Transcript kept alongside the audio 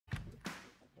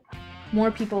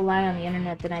more people lie on the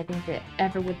internet than I think that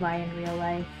ever would lie in real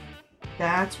life.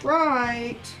 That's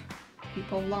right.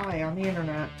 People lie on the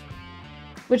internet.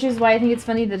 Which is why I think it's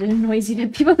funny that it annoys you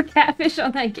that people catfish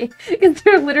on that game. Because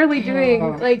they're literally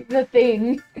doing, like, the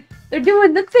thing. They're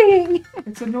doing the thing!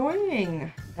 It's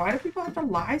annoying. Why do people have to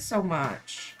lie so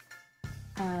much?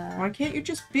 Why can't you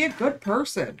just be a good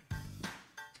person?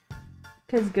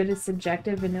 Because good is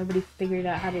subjective and nobody figured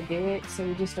out how to do it, so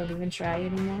we just don't even try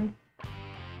anymore.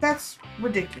 That's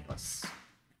ridiculous.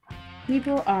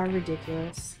 People are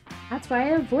ridiculous. That's why I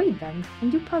avoid them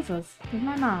and do puzzles with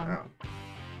my mom. Oh.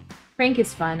 Frank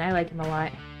is fun. I like him a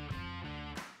lot.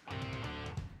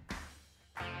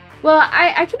 Well,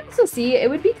 I can also see it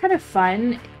would be kind of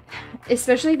fun,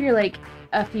 especially if you're like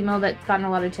a female that's gotten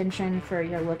a lot of attention for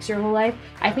your looks your whole life.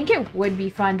 I think it would be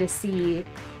fun to see,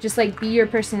 just like be your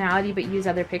personality but use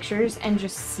other pictures and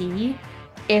just see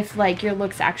if like your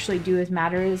looks actually do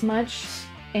matter as much.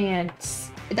 And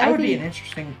that would be an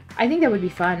interesting. I think that would be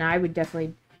fun. I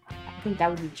think that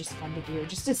would be just fun to do,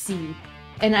 just to see.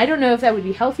 And I don't know if that would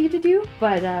be healthy to do,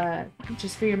 but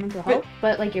just for your mental health.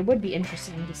 But like, it would be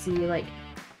interesting to see, like,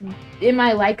 am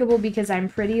I likable because I'm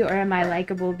pretty, or am I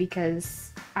likable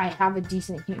because I have a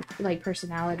decent, like,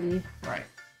 personality? Right.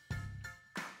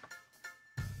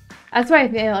 That's why I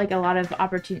feel like a lot of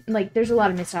there's a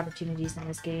lot of missed opportunities in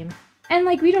this game. And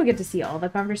like, we don't get to see all the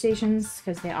conversations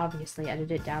because they obviously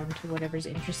edit it down to whatever's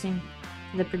interesting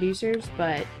to the producers,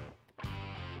 but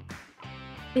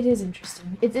it is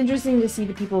interesting. It's interesting to see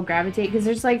the people gravitate, because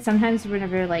there's like sometimes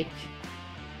whenever like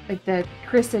the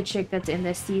Krista chick that's in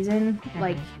this season,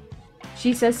 like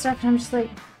she says stuff and I'm just like,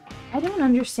 I don't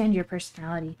understand your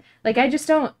personality. Like, I just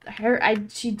don't,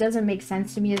 she doesn't make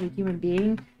sense to me as a human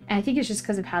being. And I think it's just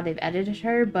because of how they've edited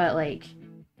her, but like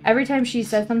every time she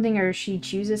says something or she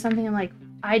chooses something, I'm like,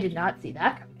 I did not see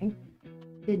that coming.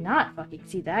 Did not fucking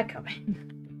see that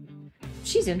coming.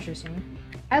 She's interesting.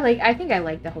 I think I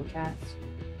like the whole cast.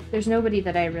 There's nobody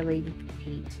that I really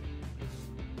hate.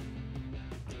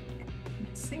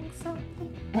 Sing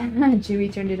something.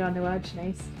 Chewie turned it on to watch.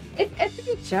 Nice. It's a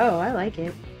good show. I like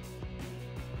it.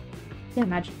 Can't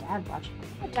imagine Dad watching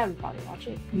it. My dad would probably watch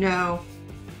it. No.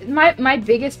 My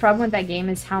biggest problem with that game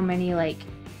is how many like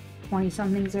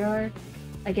 20-somethings there are.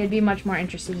 Like, it'd be much more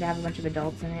interesting to have a bunch of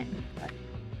adults in it. But,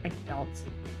 like, adults.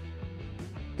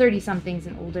 30-somethings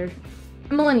and older.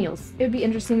 Millennials. It would be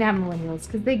interesting to have millennials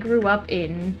because they grew up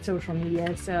in social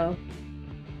media, so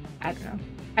I don't know.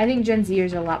 I think Gen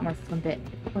Zers are a lot more flip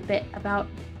it about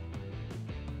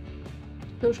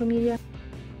social media.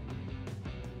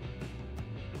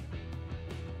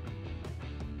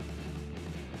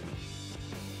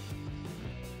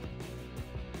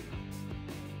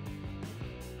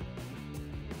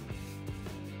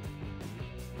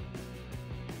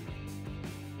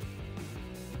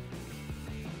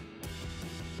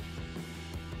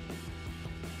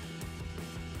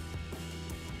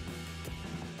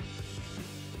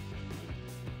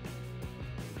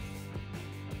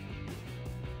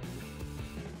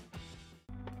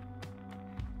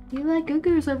 We like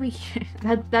Googers over here.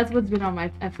 That's what's been on my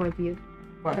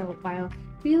F4 file.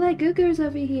 We like Googers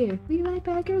over here. We like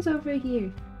bad girls over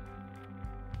here.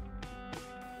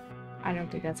 I don't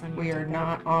think that's on. We are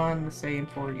not on the same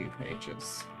For You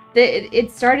pages.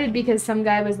 It started because some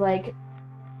guy was like,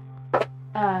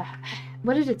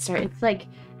 what did it start? It's like,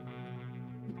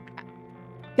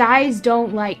 guys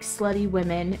don't like slutty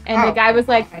women, and the guy was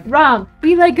like, wrong.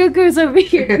 We like good girls over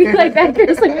here. We like bad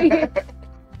girls over here.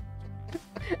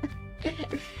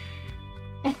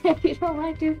 And if you don't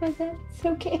like dudes like that, it's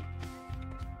okay.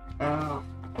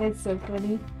 It's so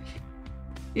funny.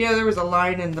 Yeah, there was a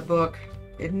line in the book,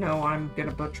 and no, I'm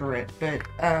gonna butcher it, but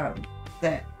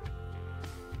that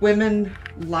women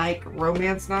like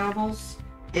romance novels.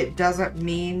 It doesn't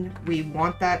mean we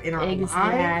want that in our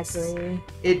lives.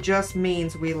 It just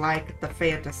means we like the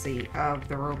fantasy of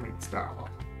the romance novel.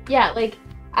 Yeah, like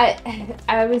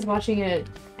I was watching a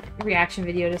reaction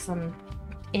video to some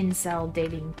incel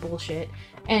dating bullshit,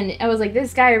 and I was like,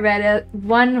 this guy read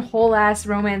one whole ass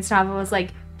romance novel, was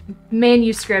like,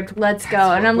 manuscript, let's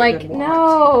go. And I'm like,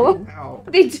 no.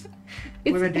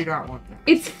 Women do not want that.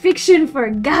 It's fiction for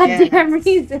a goddamn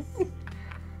reason.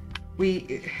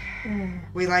 We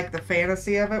like the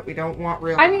fantasy of it. We don't want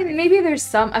real I life. mean, maybe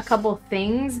there's a couple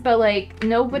things, but like,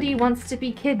 nobody wants to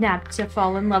be kidnapped to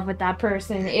fall in love with that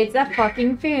person. It's a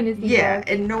fucking fantasy. Yeah, book.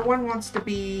 and no one wants to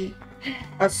be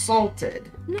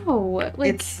assaulted. No,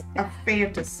 like, it's a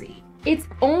fantasy. It's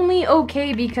only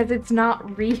okay because it's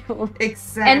not real.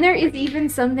 Exactly. And there is even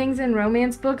some things in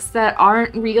romance books that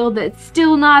aren't real that's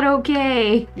still not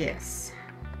okay. Yes,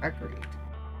 agreed.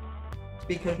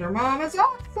 Because your mom is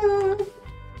awesome.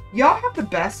 Y'all have the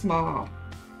best mom.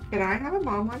 Can I have a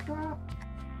mom like that?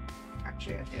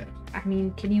 Actually, I did. I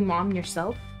mean, can you mom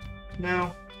yourself?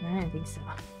 No. I don't think so.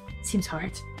 Seems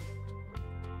hard.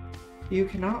 You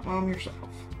cannot mom yourself.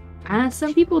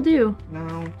 Some people do.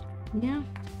 No. Yeah.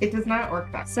 It does not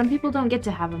work that way. Some people don't get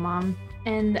to have a mom.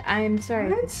 And I'm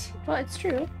sorry. What? Well, it's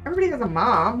true. Everybody has a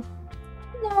mom.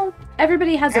 No.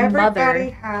 Everybody has a mother.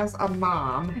 Everybody has a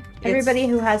mom. Everybody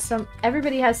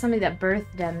has somebody that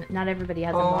birthed them. Not everybody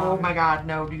has a mom. Oh my god,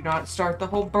 no, do not start the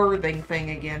whole birthing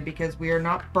thing again, because we are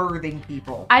not birthing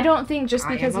people. I don't think just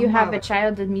because you have mother. a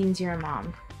child it means you're a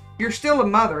mom. You're still a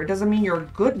mother. It doesn't mean you're a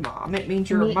good mom. It means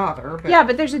you're a mother. But... Yeah,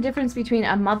 but there's a difference between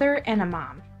a mother and a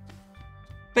mom.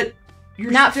 But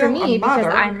you're not still for me, a mother.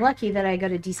 because I'm lucky that I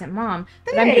got a decent mom.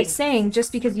 But I'm just saying,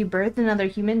 just because you birth another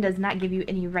human does not give you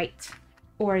any right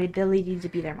or ability to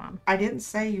be their mom. I didn't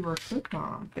say you were a good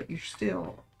mom, but you're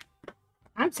still...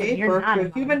 I'm saying you're not a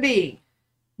human being.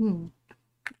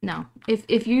 No.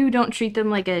 If you don't treat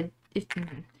them like a...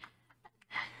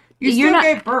 You still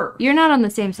gave birth. You're not on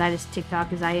the same side as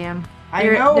TikTok as I am. I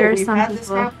know, we've had this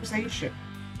conversation.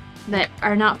 That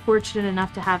are not fortunate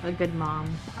enough to have a good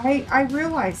mom. I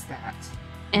realize that.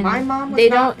 And my mom was they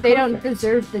not don't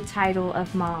deserve the title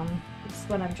of mom. That's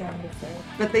what I'm trying to say.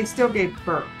 But they still gave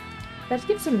birth. That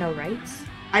gives them no rights.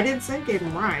 I didn't say gave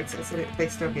them rights. I said they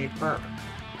still gave birth.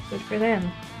 Good for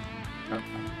them. Okay.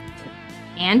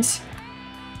 And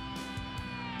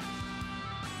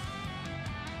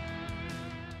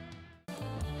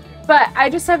but I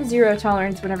just have zero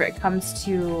tolerance whenever it comes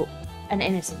to an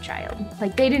innocent child.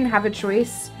 Like, they didn't have a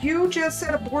choice. You just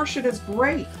said abortion is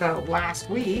great, though, last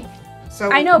week.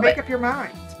 So I know, make up your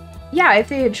mind. Yeah, if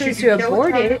they had choice to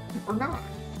abort it or not.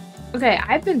 Okay,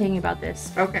 I've been thinking about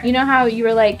this. Okay. You know how you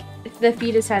were like, if the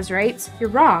fetus has rights? You're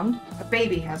wrong. A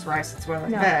baby has rights as well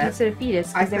as no, that. you said a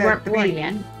fetus because they weren't born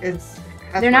yet.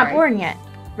 They're not born yet,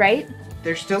 right?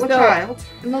 They're still a child.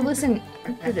 No, listen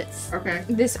to this. Okay.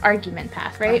 This argument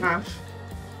path, right?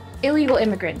 Illegal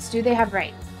immigrants, do they have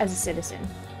rights as a citizen?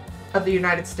 Of the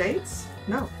United States?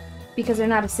 No. Because they're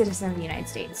not a citizen of the United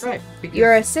States. Right.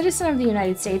 You're a citizen of the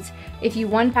United States if you,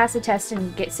 1, pass a test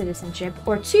and get citizenship,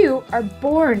 or 2, are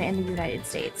born in the United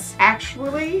States.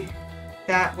 Actually,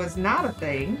 that was not a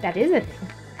thing. That is a thing.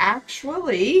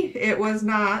 Actually, it was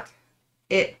not.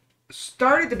 It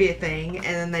started to be a thing, and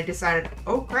then they decided,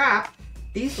 oh crap,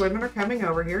 these women are coming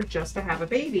over here just to have a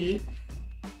baby.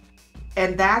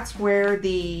 And that's where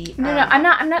the... No,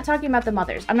 I'm not talking about the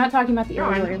mothers. I'm not talking about the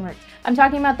illegal immigrants. I'm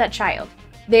talking about that child.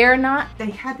 They're not... They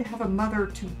had to have a mother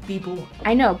to be born.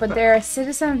 I know, but they're a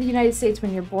citizen of the United States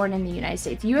when you're born in the United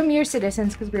States. You and me are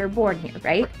citizens because we were born here,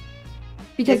 right?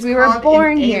 Because we were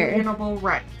born here. Inalienable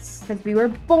rights. Because we were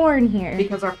born here.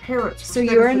 Because our parents were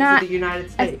citizens of the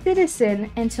United States. A citizen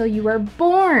until you were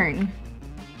born.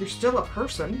 You're still a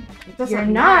person. It doesn't You're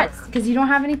matter. not, because you don't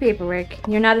have any paperwork.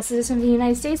 You're not a citizen of the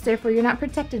United States, therefore you're not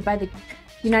protected by the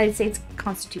United States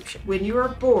Constitution. When you are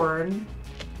born...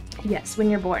 Yes,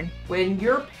 when you're born. When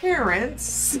your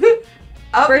parents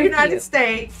of the United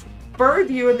States birth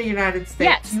you in the United States,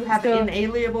 yes, you have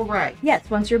inalienable rights. Yes,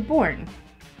 once you're born.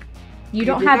 You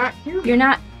don't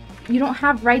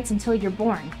have rights until you're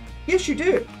born. Yes, you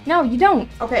do. No, you don't.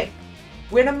 Okay.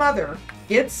 When a mother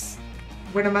gets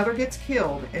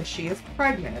killed and she is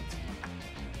pregnant,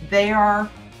 they are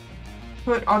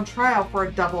put on trial for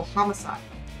a double homicide.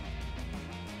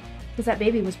 Because that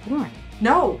baby was born.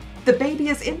 No, the baby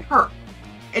is in her.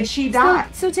 And she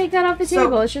died. So take that off the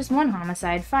table. It's just one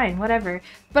homicide. Fine, whatever.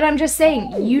 But I'm just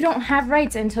saying, you don't have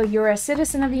rights until you're a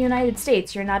citizen of the United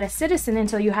States. You're not a citizen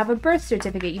until you have a birth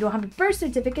certificate. You don't have a birth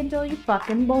certificate until you're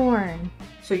fucking born.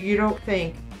 So you don't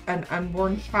think an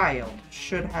unborn child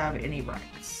should have any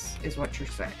rights, is what you're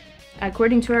saying?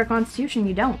 According to our Constitution,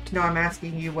 you don't. No, I'm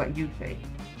asking you what you think.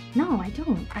 No, I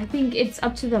don't. I think it's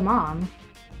up to the mom.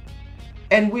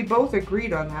 And we both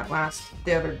agreed on that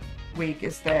the other week,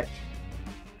 is that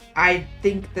I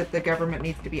think that the government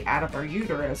needs to be out of our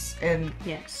uterus, and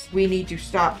yes, we need to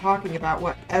stop talking about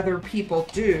what other people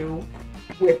do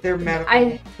with their medical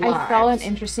lives. I saw an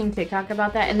interesting TikTok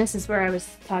about that, and this is where I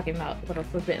was talking about a little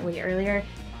flippantly earlier,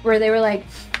 where they were like,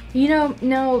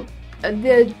 no,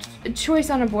 the choice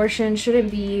on abortion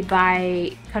shouldn't be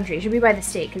by country. It should be by the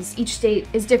state, because each state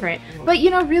is different. But,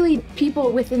 really,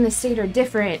 people within the state are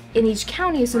different in each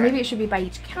county, so maybe it should be by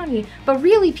each county. But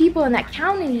really, people in that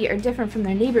county are different from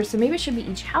their neighbors, so maybe it should be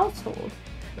each household.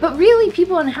 But really,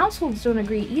 people in households don't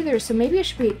agree either, so maybe it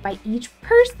should be by each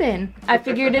person. I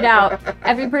figured it out.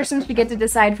 Every person should get to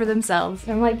decide for themselves.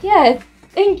 And I'm like, yes,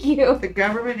 Thank you. The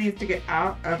government needs to get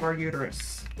out of our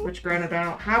uterus. Which, granted, I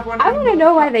don't have one. I want to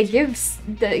know why they give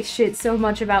the shit so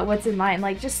much about what's in mine.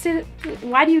 Like,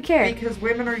 why do you care? Because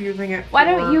women are using it. Why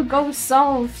don't you go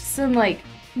solve some like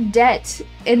debt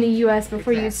in the U.S.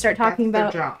 before you start talking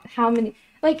about how many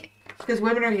like? Because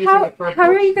women are using it for. How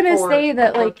are you gonna say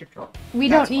that like we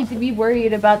don't need to be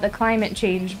worried about the climate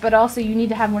change, but also you need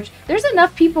to have more? There's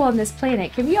enough people on this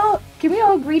planet. Can we all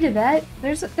agree to that?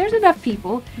 There's enough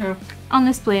people. No. On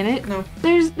this planet. No.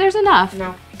 There's enough.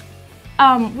 No.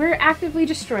 We're actively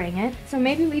destroying it, so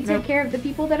maybe we take care of the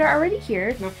people that are already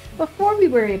here before we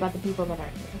worry about the people that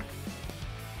aren't here.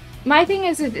 My thing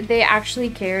is that they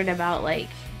actually cared about, like,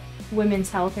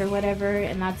 women's health or whatever,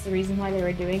 and that's the reason why they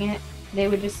were doing it. They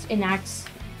would just enact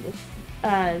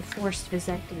forced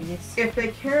vasectomies. If they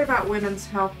cared about women's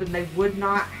health, then they would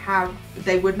not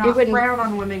frown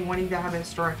on women wanting to have a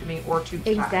hysterectomy or tube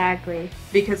tie. Exactly.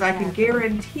 Because I can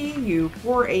guarantee you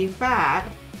for a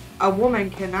fact, a woman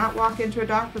cannot walk into a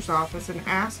doctor's office and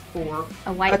ask for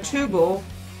a tubal.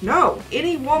 No,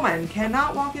 any woman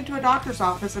cannot walk into a doctor's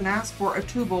office and ask for a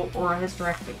tubal or a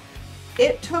hysterectomy.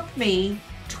 It took me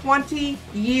 20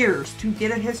 years to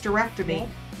get a hysterectomy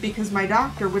because my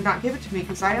doctor would not give it to me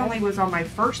because I only was on my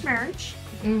first marriage.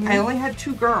 I only had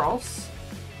 2 girls.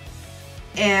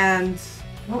 And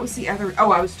what was the other?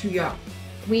 Oh, I was too young.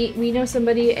 We know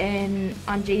somebody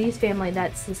on JD's family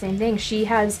that's the same thing. She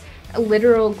has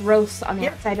literal growths on the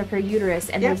outside of her uterus,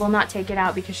 and they will not take it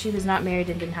out because she was not married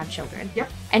and didn't have children.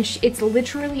 And it's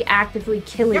literally actively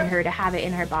killing her to have it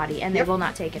in her body, and they will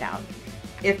not take it out.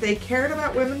 If they cared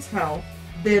about women's health,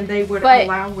 then they would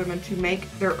allow women to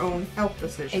make their own health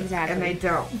decisions. Exactly. And they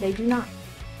don't. They do not.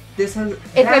 If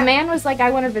a man was like,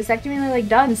 I want a vasectomy, they're like,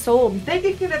 done, sold. They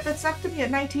could get a vasectomy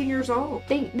at 19 years old.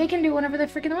 They can do whatever they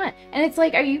freaking want. And it's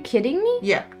like, are you kidding me?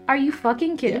 Yeah. Are you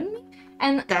fucking kidding me?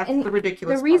 And that's the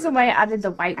ridiculous The reason why I added the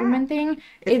white woman thing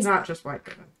is not just white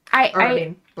women. I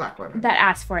mean black women that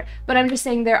asked for it. But I'm just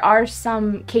saying there are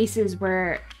some cases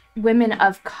where women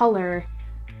of color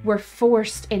were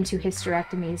forced into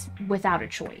hysterectomies without a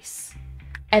choice.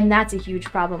 And that's a huge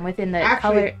problem within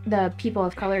the people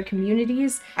of color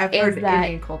communities. I've heard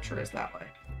Indian culture is that way.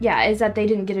 Yeah, is that they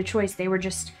didn't get a choice. They were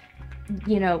just,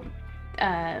 what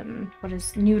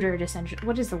is neutered essentially?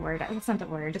 What is the word? That's not the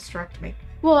word. Hysterectomy.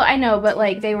 Well, I know, but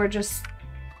like they were just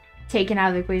taken out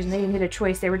of the equation. They didn't get a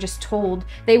choice. They were just told.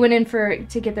 They went in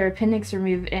to get their appendix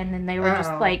removed, and then they were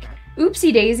just like,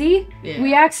 "Oopsie daisy,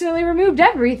 we accidentally removed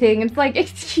everything." It's like,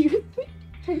 excuse me,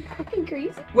 are you fucking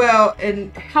crazy? Well,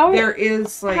 and there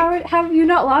is like, how have you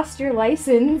not lost your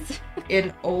license?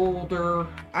 In older,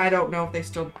 I don't know if they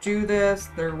still do this.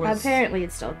 There was apparently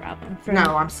it's still a problem.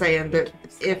 No, I'm saying that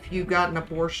if you got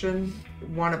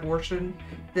one abortion,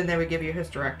 then they would give you a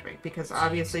hysterectomy because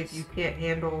obviously if you can't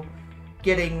handle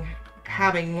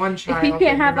having one child, if you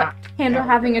can't handle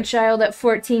having a child at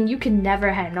 14, you can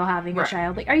never handle having a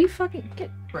child. Like, are you fucking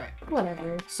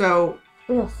whatever? So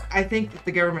I think that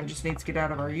the government just needs to get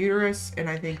out of our uterus, and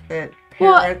I think that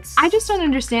parents. Well, I just don't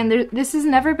understand. This has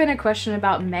never been a question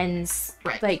about men's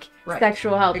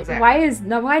sexual health. Exactly. Why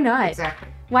not? Exactly.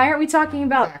 Why aren't we talking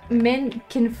about men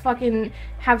can fucking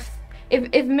have?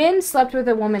 If men slept with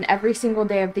a woman every single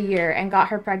day of the year and got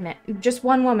her pregnant, just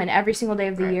one woman every single day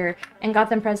of the year and got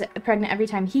them pregnant every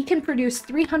time, he can produce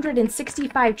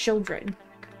 365 children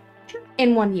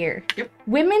in 1 year. Yep.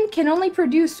 Women can only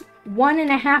produce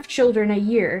 1.5 children a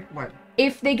year. What?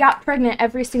 If they got pregnant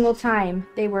every single time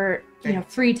they were,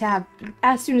 free to have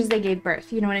as soon as they gave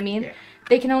birth. You know what I mean? Yeah.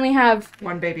 They can only have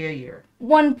one baby a year.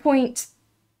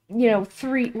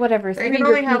 3 whatever. They can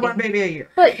only have one baby a year.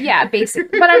 But yeah,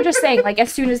 basic. But I'm just saying, like, as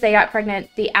soon as they got pregnant,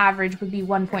 the average would be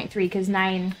 1.3 because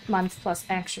 9 months plus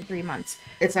an extra 3 months.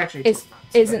 It's actually 12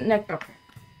 months. Isn't okay.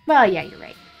 Well, yeah, you're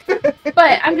right.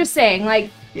 But I'm just saying, like,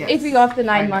 if you go off the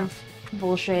 9-month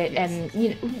bullshit and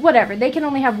whatever, they can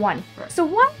only have one. Right. So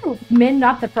why are men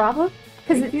not the problem?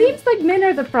 Because it seems like men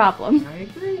are the problem. I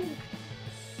agree.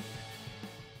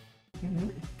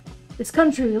 This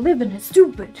country we live in is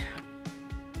stupid.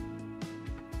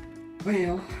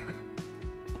 Well,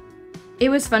 it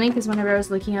was funny because whenever I was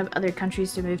looking up other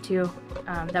countries to move to,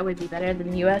 that would be better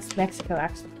than the U.S., Mexico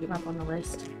actually came up on the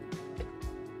list.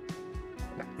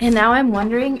 And now I'm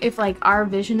wondering if, like, our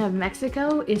vision of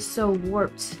Mexico is so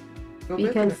warped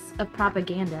because of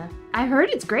propaganda. I heard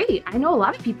it's great. I know a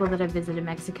lot of people that have visited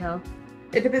Mexico.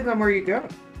 It depends on where you go.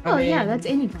 Yeah, that's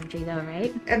any country though,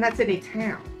 right? And that's any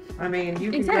town. I mean,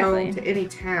 you can go to any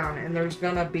town and there's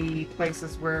gonna be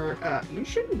places where you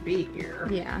shouldn't be here.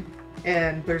 Yeah.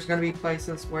 And there's gonna be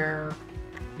places where,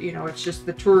 it's just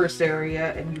the tourist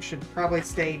area and you should probably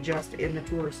stay just in the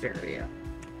tourist area.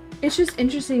 It's just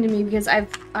interesting to me because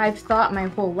I've thought my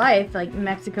whole life like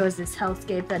Mexico is this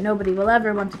hellscape that nobody will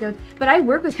ever want to go. But I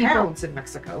work with people. Towns in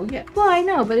Mexico, yeah. Well, I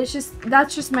know, but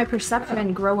that's just my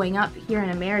perception growing up here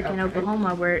in America, in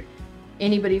Oklahoma, where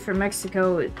anybody from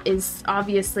Mexico is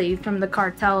obviously from the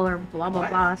cartel or blah blah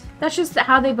blah. That's just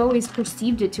how they've always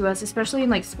perceived it to us, especially in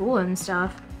like school and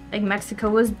stuff. Like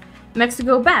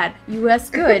Mexico bad, U.S.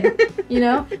 good, you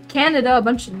know? Canada, a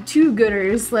bunch of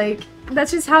two-gooders. Like,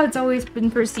 that's just how it's always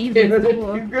been perceived in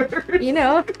school. You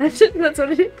know? That's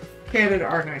what it is. Canada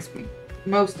are nice people.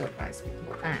 Most of nice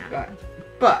people.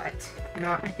 But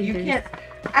not, you can't,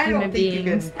 I don't think you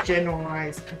can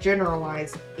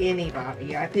generalize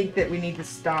anybody. I think that we need to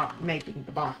stop making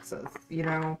the boxes, you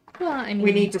know? Well, I mean...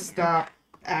 We need to stop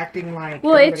acting like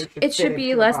it should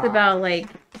be less about like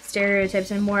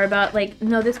stereotypes and more about like,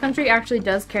 no, this country actually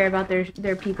does care about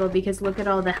their people, because look at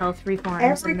all the health reforms.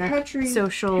 Every and the country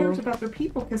social cares about their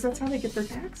people because that's how they get their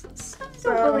taxes.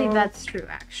 I don't believe that's true,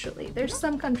 actually. There's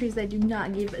some countries that do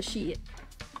not give a shit.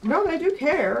 No, they do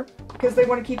care because they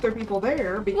want to keep their people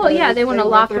there. Because well, yeah, they want to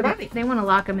lock them. Money. They want to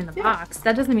lock them in the box.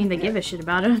 That doesn't mean they give a shit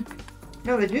about them.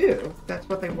 No, they do. That's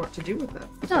what they want to do with them.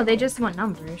 No, they just want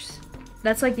numbers.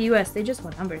 That's like the U.S. They just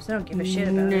want numbers. They don't give a shit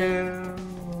about it. No.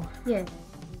 Yeah.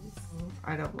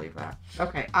 I don't believe that.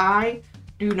 Okay, I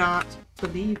do not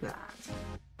believe that.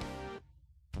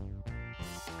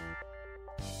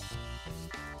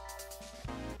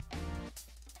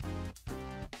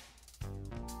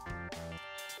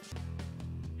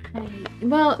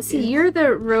 Well, see, you're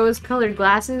the rose-colored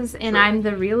glasses, and I'm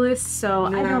the realist, so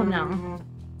I don't know.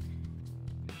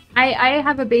 I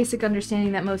have a basic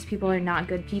understanding that most people are not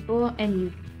good people,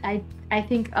 and I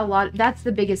think that's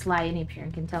the biggest lie any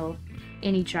parent can tell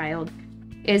any child,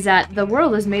 is that the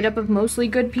world is made up of mostly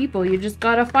good people. You just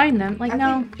gotta find them. Like,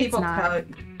 no, it's not.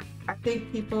 I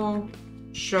think people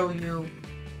show you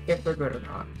if they're good or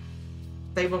not.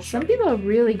 They will show. Some people are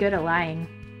really good at lying.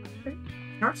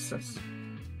 Narcissists.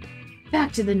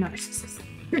 Back to the narcissist.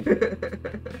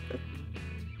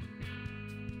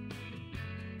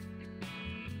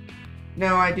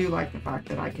 No, I do like the fact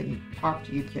that I can talk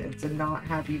to you kids and not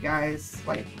have you guys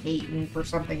like hate me for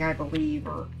something I believe.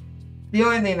 Or the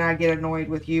only thing I get annoyed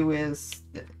with you is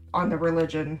on the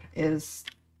religion is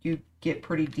you get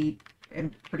pretty deep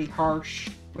and pretty harsh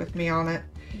with me on it,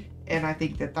 and I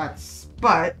think that's.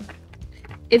 But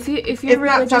if you're it's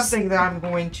religious, not something that I'm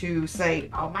going to say,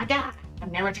 oh my god,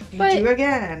 I'm never talking to you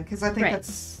again, because I think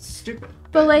that's stupid.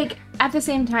 But like at the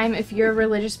same time, if your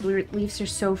religious beliefs are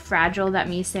so fragile that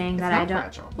me saying that I don't,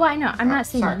 fragile. Well, I know I'm not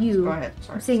saying you. Go ahead.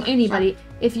 Sorry, I'm saying anybody.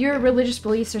 If your religious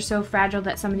beliefs are so fragile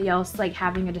that somebody else like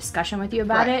having a discussion with you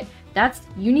about it,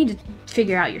 you need to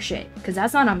figure out your shit, because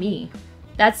that's not on me.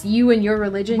 That's you and your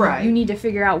religion. Right. You need to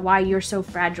figure out why you're so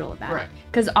fragile about it.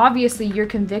 Because obviously your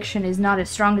conviction is not as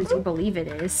strong as you believe it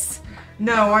is.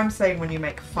 No, I'm saying when you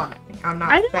make fun of me. I'm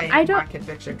not saying my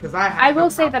conviction, because I will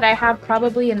say that I have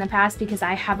probably in the past, because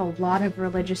I have a lot of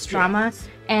religious trauma,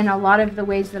 and a lot of the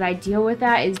ways that I deal with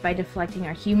that is by deflecting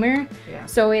or humor. Yeah.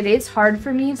 So it is hard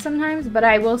for me sometimes, but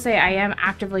I will say I am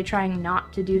actively trying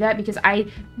not to do that, because I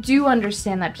do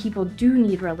understand that people do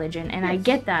need religion, and I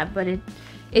get that, but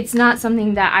it's not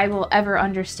something that I will ever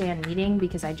understand needing,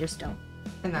 because I just don't.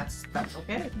 And that's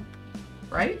okay,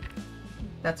 right?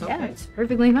 That's okay. Yeah, it's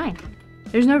perfectly fine.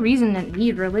 There's no reason to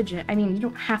need religion. I mean, you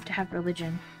don't have to have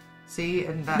religion. See,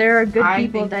 and there are good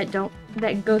people that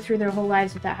go through their whole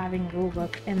lives without having a rule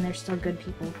book, and they're still good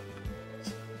people.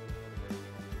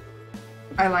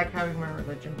 I like having my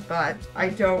religion, but I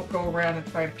don't go around and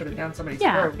try and put it down somebody's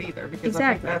throat either, because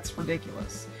I think that's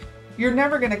ridiculous. You're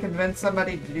never going to convince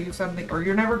somebody to do something, or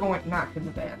you're never going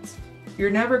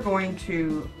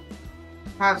to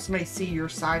have somebody see your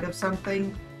side of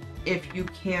something if you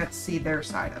can't see their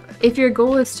side of it. If your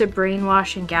goal is to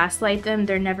brainwash and gaslight them,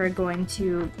 they're never going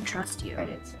to trust you. I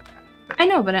didn't say that. I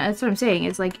know, but that's what I'm saying.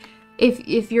 It's like,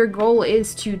 if your goal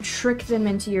is to trick them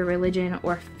into your religion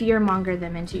or fearmonger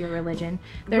them into your religion,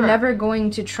 they're never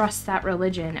going to trust that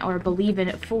religion or believe in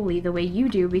it fully the way you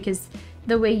do, because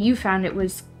the way you found it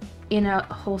was in a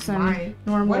wholesome,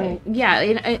 normal way.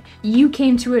 Yeah, you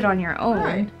came to it on your own.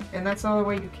 Right, and that's the only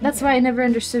way you can. That's why I never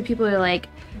understood people who are like,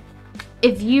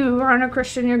 if you aren't a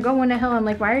Christian, you're going to hell. I'm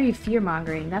like, why are you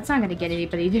fear-mongering? That's not going to get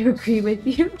anybody to agree with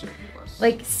you.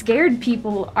 Like, scared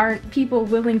people aren't people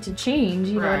willing to change,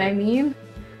 you know what I mean?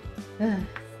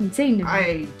 Insane to me.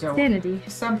 I don't. Insanity.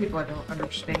 Some people I don't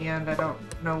understand. I don't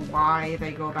know why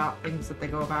they go about things that they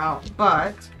go about,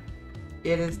 but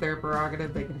it is their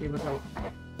prerogative. They can do without.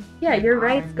 Yeah, your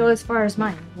rights go as far as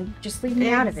mine. Just leave me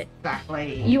out of it.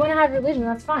 Exactly. You want to have religion,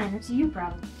 that's fine. That's your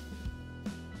problem.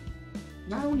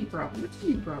 Not a wee problem. It's a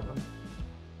wee problem.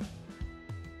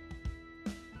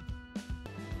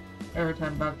 Every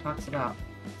time Bug talks about,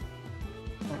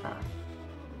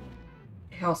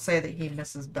 he'll say that he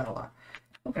misses Bella.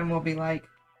 And we'll be like,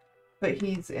 but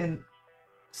he's in,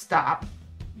 stop.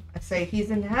 I say he's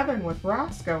in heaven with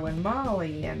Roscoe and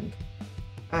Molly and,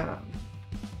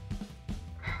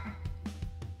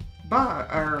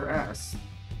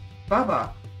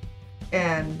 Bubba.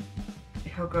 And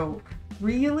he'll go,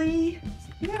 really?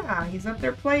 Yeah, he's up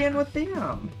there playing with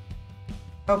them.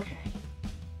 Okay.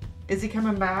 Is he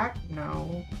coming back?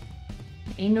 No.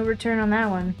 Ain't no return on that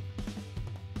one.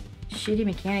 Shitty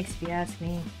mechanics, if you ask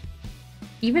me.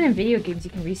 Even in video games, you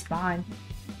can respawn.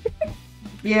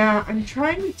 Yeah, I'm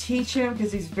trying to teach him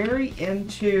because he's very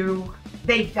into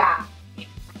they die.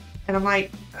 And I'm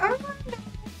like, oh, no.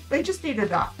 They just need a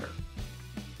doctor.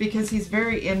 Because he's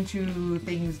very into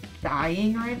things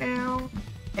dying right now.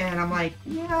 And I'm like,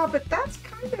 yeah, but that's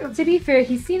kind of... To be fair,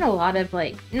 he's seen a lot of,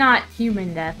 like, not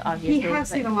human death, obviously. He has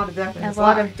seen a lot of death in his life.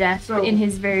 A lot of death in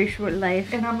his very short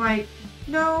life. And I'm like,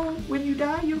 no, when you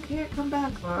die, you can't come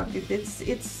back, Buck.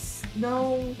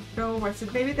 No. I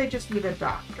said, maybe they just need a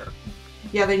doctor.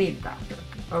 Yeah, they need a doctor.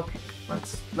 Okay,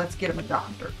 let's get him a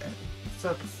doctor then.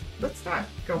 So let's not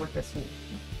go with this one.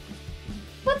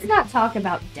 Let's not talk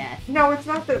about death. No, it's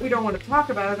not that we don't want to talk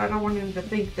about it. I don't want him to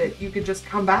think that you could just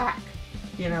come back.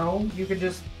 You know, you could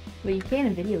just... Well, you can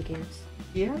in video games.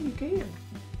 Yeah, you can.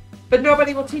 But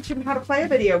nobody will teach him how to play a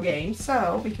video game,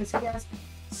 so, because he has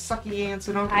sucky aunts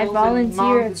and uncles I volunteer and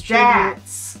moms,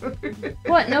 dads.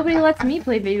 What? Nobody lets me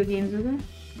play video games with him.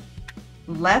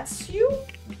 Lets you?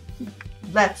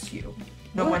 Lets you.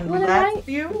 No one lets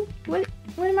you? What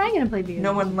am I gonna play video games?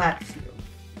 No one lets you.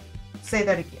 Say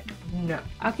that again. No.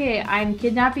 Okay, I'm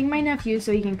kidnapping my nephew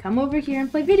so he can come over here and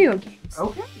play video games.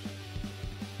 Okay.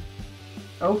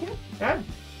 Okay, done.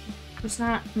 It's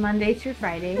not Monday through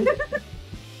Friday.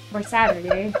 Or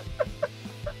Saturday.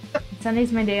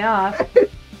 Sunday's my day off.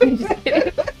 I'm just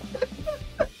kidding.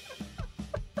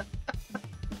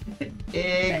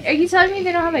 Are you telling me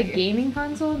they don't have a gaming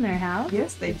console in their house?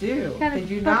 Yes, they do. They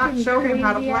do not show him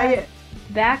how to play it.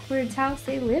 Backwards house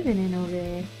they living in over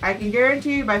there. I can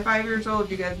guarantee you by 5 years old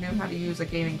you guys knew how to use a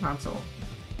gaming console.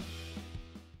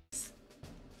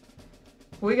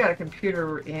 We got a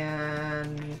computer in... I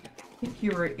think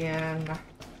you were in...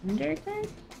 Kindergarten?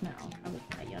 No, I was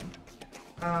not young.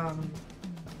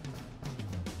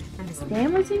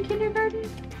 Stan was in kindergarten?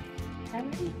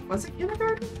 Was it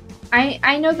kindergarten?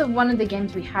 I know that one of the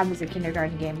games we had was a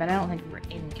kindergarten game, but I don't think we were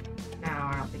in kindergarten. No,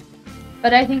 I don't think so.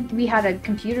 But I think we had a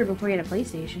computer before we had a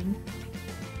PlayStation.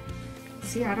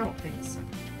 See, I don't think so.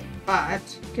 But...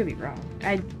 Could be wrong.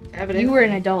 You were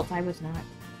an adult, I was not.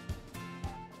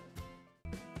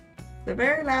 The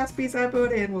very last piece I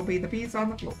put in will be the piece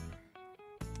on the floor.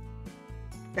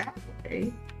 That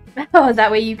way. Oh,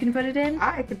 that way you can put it in?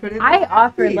 I can put it in. I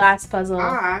offered last puzzle.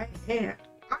 I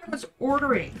was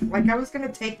ordering. Like, I was going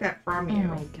to take that from you.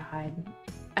 Oh my god.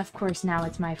 Of course, now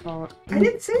it's my fault. I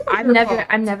didn't say it was your fault.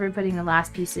 I'm never putting the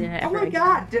last piece in it ever Oh my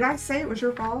god, did I say it was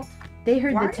your fault? They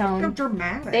heard the tone. Why are you so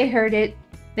dramatic? They heard it.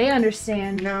 They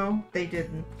understand. No, they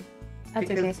didn't. That's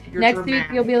because okay. you're Next dramatic.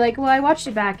 week you'll be like, well, I watched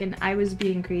it back and I was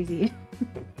being crazy.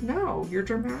 No, you're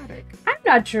dramatic. I'm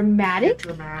not dramatic.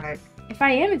 You're dramatic. If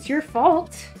I am, it's your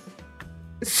fault.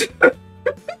 So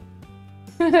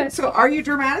are you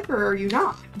dramatic or are you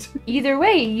not? Either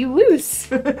way, you lose.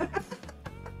 How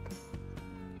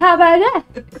about that?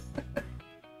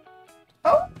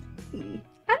 Oh. I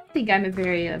don't think I'm a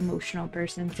very emotional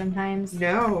person sometimes.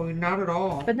 No, not at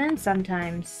all. But then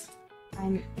sometimes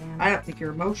I don't think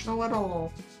you're emotional at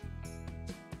all.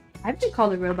 I've been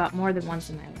called a robot more than once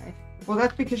in my life. Well,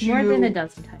 that's because more than a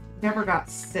dozen times. Never got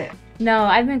sick. No,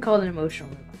 I've been called an emotional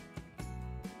robot.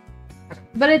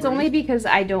 But it's only because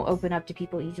I don't open up to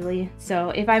people easily. So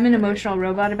if I'm an emotional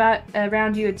robot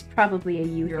around you, it's probably a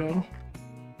you thing.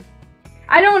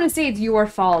 I don't want to say it's your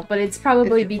fault, but it's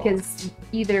probably because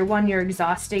either one, you're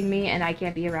exhausting me and I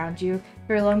can't be around you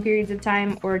for long periods of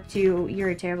time, or two, you're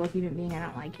a terrible human being. I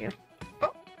don't like you.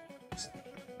 Oh.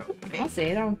 Okay. I'll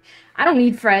say it. I don't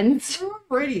need friends.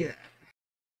 Alrighty then.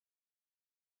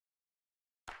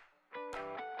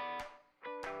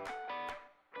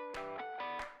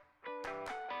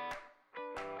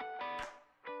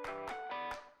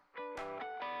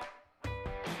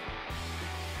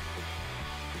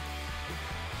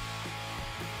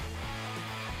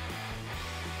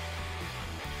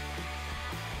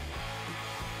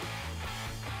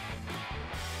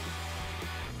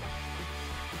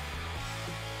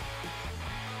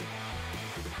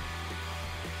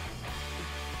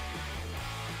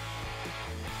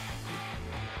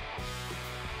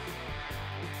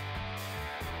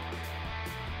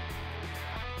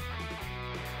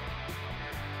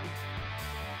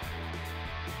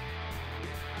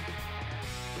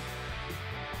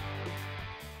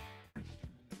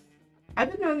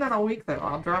 I've been doing that all week though.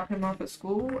 I'll drop him off at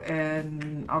school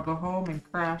and I'll go home and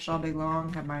crash all day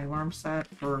long. Have my alarm set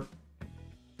to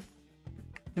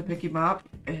pick him up,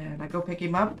 and I go pick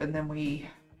him up, and then we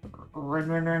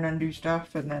run and do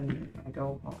stuff, and then I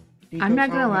go home. I'm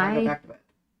not gonna lie. I go back to bed.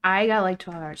 I got like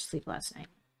 12 hours sleep last night.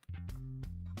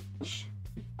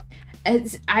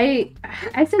 I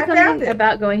said something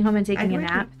about going home and taking a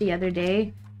nap the other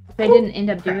day, but I didn't end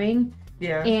up doing.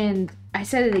 Yeah. And I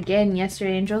said it again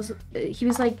yesterday, and he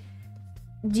was like,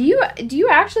 do you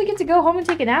actually get to go home and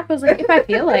take a nap? I was like, if I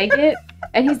feel like it.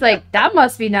 And he's like, that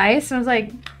must be nice. And I was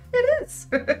like, it is.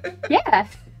 Yeah.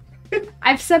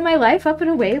 I've set my life up in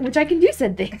a way in which I can do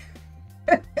said thing.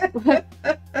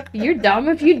 You're dumb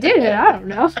if you did it. I don't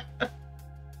know.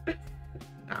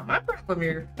 Not my problem.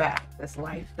 You're back this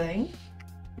life thing.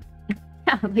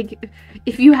 Yeah, like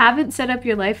if you haven't set up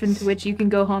your life into which you can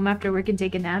go home after work and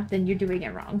take a nap, then you're doing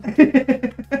it wrong.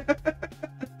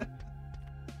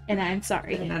 And I'm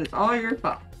sorry. And that is all your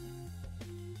fault.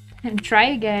 And try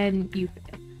again. You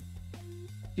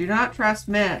do not trust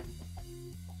men.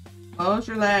 Close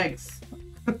your legs.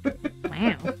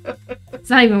 Wow. It's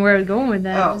not even where I was going with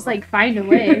that. Oh. Just like find a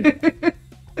way.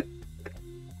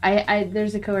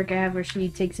 There's a coworker I have where she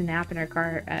takes a nap in her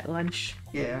car at lunch.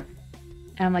 Yeah.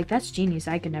 And I'm like, that's genius.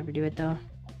 I could never do it though.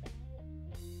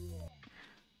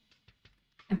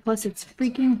 And plus it's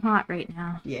freaking hot right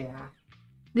now. Yeah.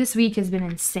 This week has been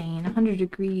insane. 100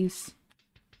 degrees.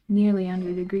 Nearly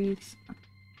 100 degrees.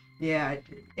 Yeah.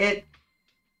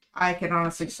 I can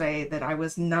honestly say that I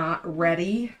was not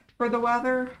ready for the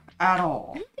weather at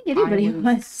all. I don't think anybody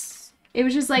was. It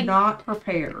was just like not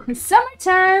prepared. It's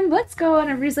summertime, let's go. And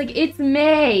everybody's like, it's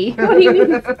May. What do you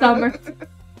mean it's summer?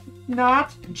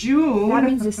 Not June. That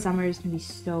means this summer is gonna be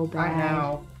so bad. I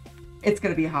know. It's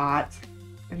gonna be hot.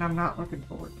 And I'm not looking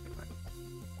forward to it.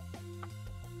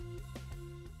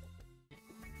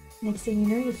 Next thing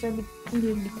you know, you'll start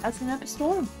passing up a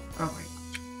storm. Oh my gosh.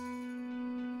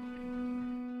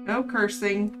 No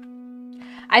cursing.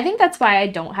 I think that's why I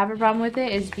don't have a problem with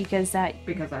it, is because I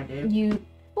do.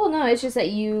 Well, no, it's just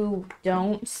that you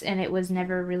don't, and it was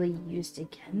never really used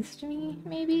against me,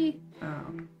 maybe.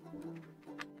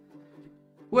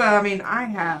 Well, I mean,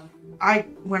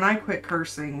 when I quit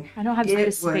cursing, I don't have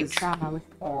specific trauma with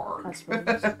cuss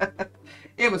words.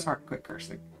 It was hard to quit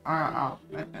cursing. I'll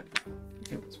admit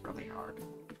it was really hard.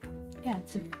 Yeah,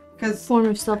 it's a form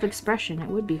of self-expression. It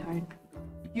would be hard.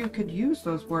 You could use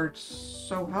those words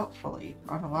so helpfully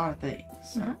on a lot of things.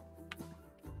 So.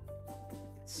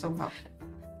 It's so helpful.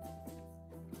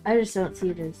 I just don't see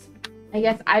it as... I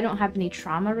guess I don't have any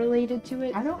trauma related to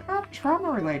it. I don't have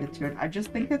trauma related to it. I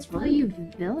just think it's rude. Well, you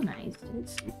villainized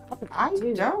it. I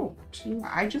don't.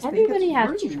 I just think it's rude. Everybody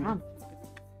has trauma.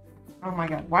 Oh my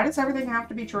god. Why does everything have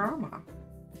to be trauma?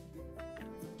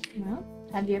 Well,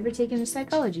 have you ever taken a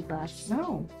psychology class?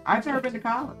 No. I've never been to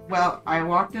college. Well, I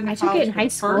walked into college took it in high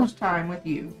school. First time with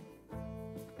you.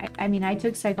 I mean, I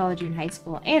took psychology in high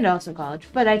school and also college,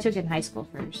 but I took it in high school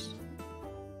first.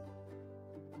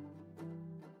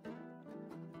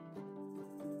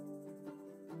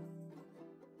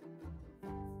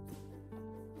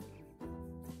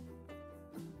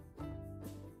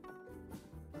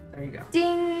 There you go.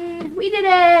 Ding! We did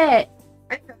it!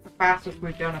 I think that's the fastest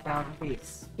we've done about a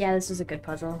piece. Yeah, this was a good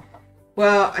puzzle.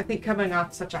 Well, I think coming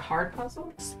off such a hard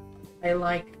puzzle, I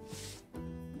like...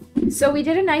 So we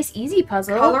did a nice easy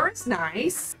puzzle. Color is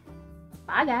nice.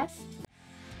 Bye, guys.